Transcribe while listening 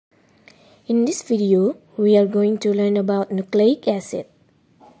In this video, we are going to learn about nucleic acid.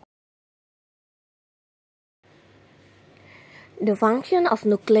 The function of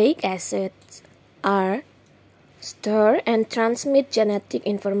nucleic acids are store and transmit genetic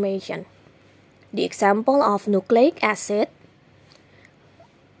information. The example of nucleic acid,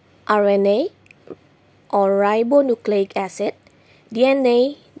 RNA or ribonucleic acid,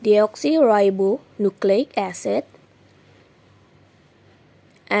 DNA, deoxyribonucleic acid,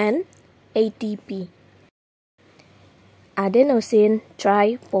 and ATP, adenosine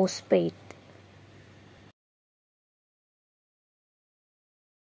triphosphate.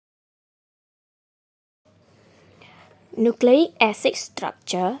 Nucleic acid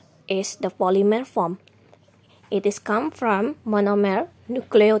structure is the polymer form. It is come from monomer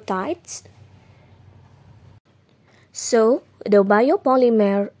nucleotides. So, the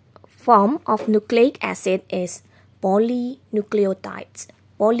biopolymer form of nucleic acid is polynucleotides.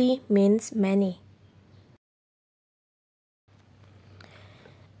 Poly means many.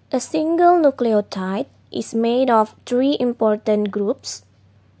 A single nucleotide is made of three important groups.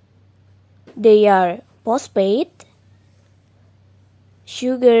 They are phosphate,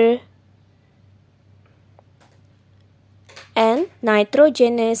 sugar, and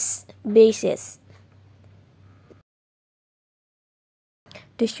nitrogenous bases.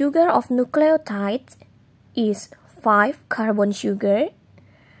 The sugar of nucleotides is 5-carbon sugar,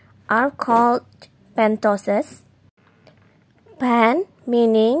 are called pentoses. Pen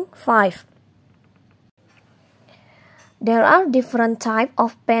meaning 5. There are different types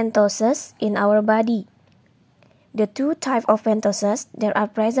of pentoses in our body. The two types of pentoses that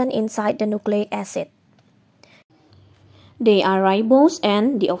are present inside the nucleic acid. They are ribose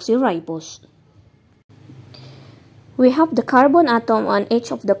and deoxyribose. We have the carbon atom on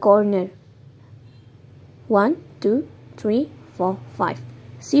each of the corner. 1, 2, 3, 4, 5.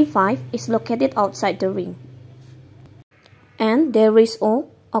 C5 is located outside the ring. And there is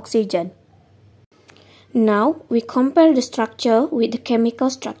oxygen. Now we compare the structure with the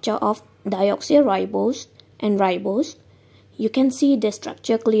chemical structure of deoxyribose and ribose. You can see the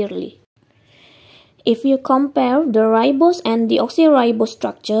structure clearly. If you compare the ribose and deoxyribose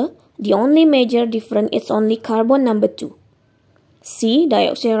structure, the only major difference is only carbon number 2. See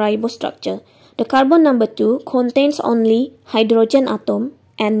deoxyribose structure. The carbon number 2 contains only hydrogen atom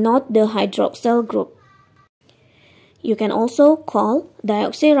and not the hydroxyl group. You can also call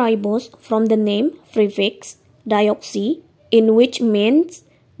deoxyribose from the name prefix deoxy, in which means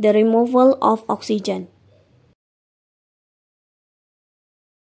the removal of oxygen.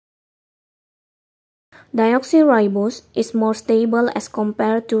 Deoxyribose is more stable as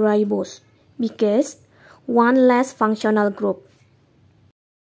compared to ribose because one less functional group.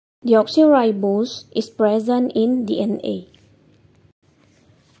 Deoxyribose is present in DNA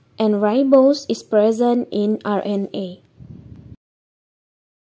and ribose is present in RNA.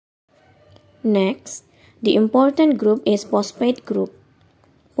 Next, the important group is phosphate group.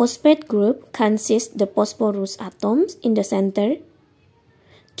 Phosphate group consists the phosphorus atoms in the center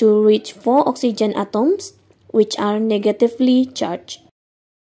to reach 4 oxygen atoms which are negatively charged.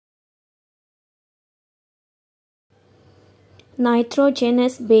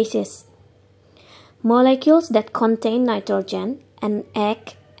 Nitrogenous bases. Molecules that contain nitrogen and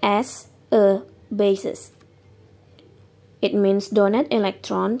act as a basis. It means donate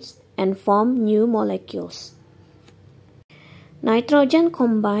electrons and form new molecules. Nitrogen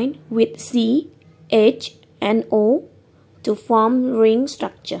combine with C, H, and O to form ring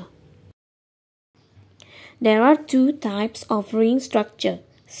structure. There are two types of ring structure,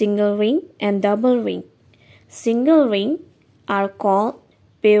 single ring and double ring. Single ring are called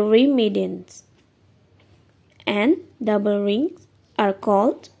pyrimidines and double rings are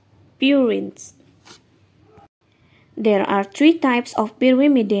called purines. There are three types of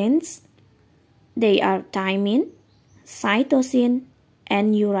pyrimidines. They are thymine, cytosine,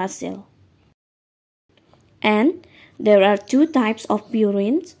 and uracil. And there are two types of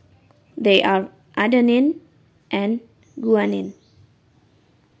purines. They are adenine and guanine.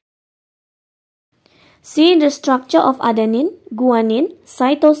 See the structure of adenine, guanine,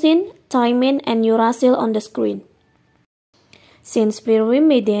 cytosine, thymine, and uracil on the screen. Since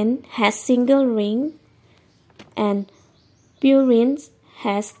pyrimidine has single ring and purines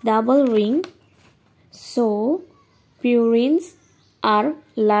has double ring, so purines are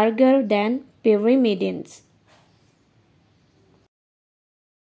larger than pyrimidines.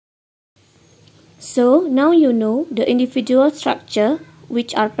 So now you know the individual structure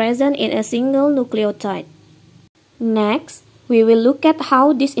which are present in a single nucleotide. Next, we will look at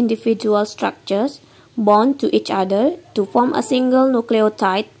how these individual structures bond to each other to form a single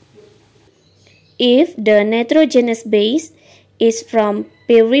nucleotide. if the nitrogenous base is from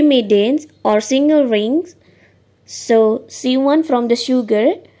pyrimidines or single rings, so C1 from the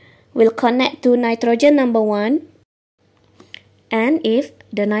sugar will connect to nitrogen number 1, and if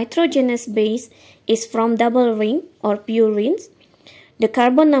the nitrogenous base is from double ring or purines, the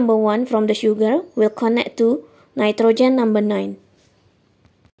carbon number 1 from the sugar will connect to nitrogen number 9.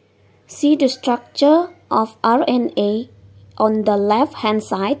 See the structure of RNA on the left hand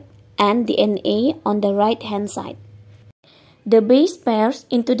side and DNA on the right hand side. The base pairs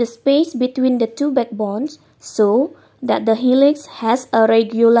into the space between the two backbones so that the helix has a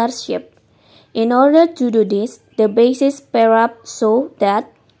regular shape. In order to do this, the bases pair up so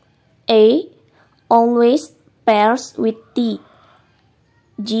that A always pairs with T,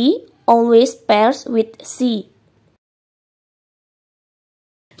 G always pairs with C.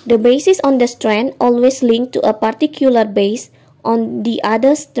 The bases on the strand always link to a particular base on the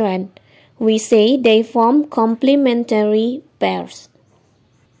other strand. We say they form complementary pairs.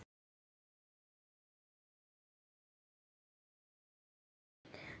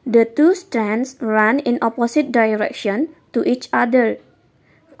 The two strands run in opposite direction to each other.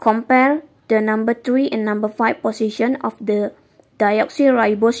 Compare the number 3 and number 5 position of the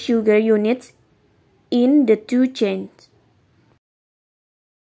deoxyribose sugar units in the two chains.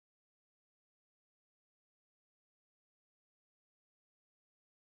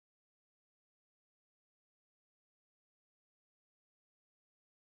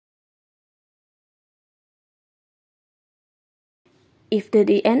 If the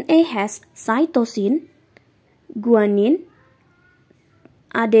DNA has cytosine, guanine,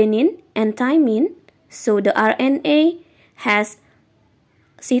 adenine, and thymine, so the RNA has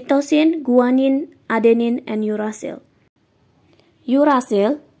cytosine, guanine, adenine, and uracil.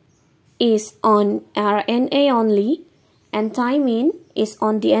 Uracil is on RNA only, and thymine is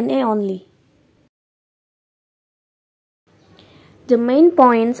on DNA only. The main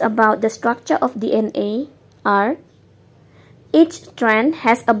points about the structure of DNA are: each strand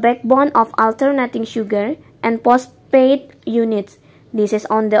has a backbone of alternating sugar and phosphate units. This is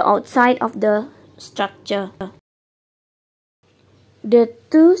on the outside of the structure. The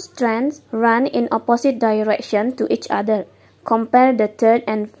two strands run in opposite direction to each other. Compare the 3rd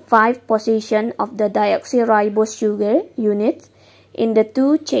and 5th position of the deoxyribose sugar units in the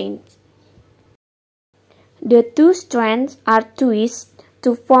two chains. The two strands are twisted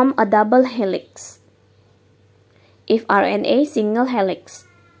to form a double helix. If RNA single helix.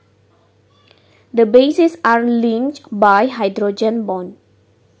 The bases are linked by hydrogen bond.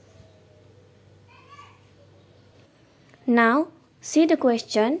 Now, see the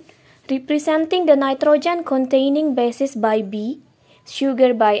question. Representing the nitrogen containing bases by B,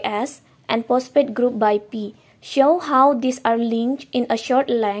 sugar by S, and phosphate group by P. Show how these are linked in a short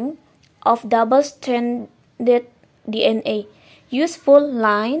length of double-stranded DNA. Use full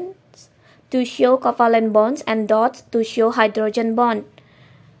lines to show covalent bonds and dots to show hydrogen bond.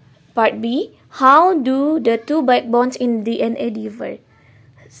 Part B. How do the two backbones in DNA differ?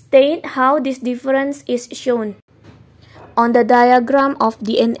 State how this difference is shown on the diagram of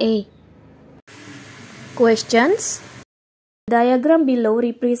DNA. Questions. The diagram below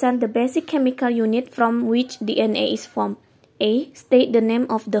represents the basic chemical unit from which DNA is formed. A. State the name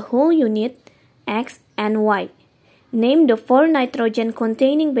of the whole unit, X and Y. Name the 4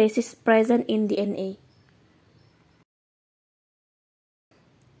 nitrogen-containing bases present in DNA.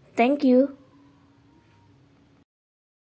 Thank you.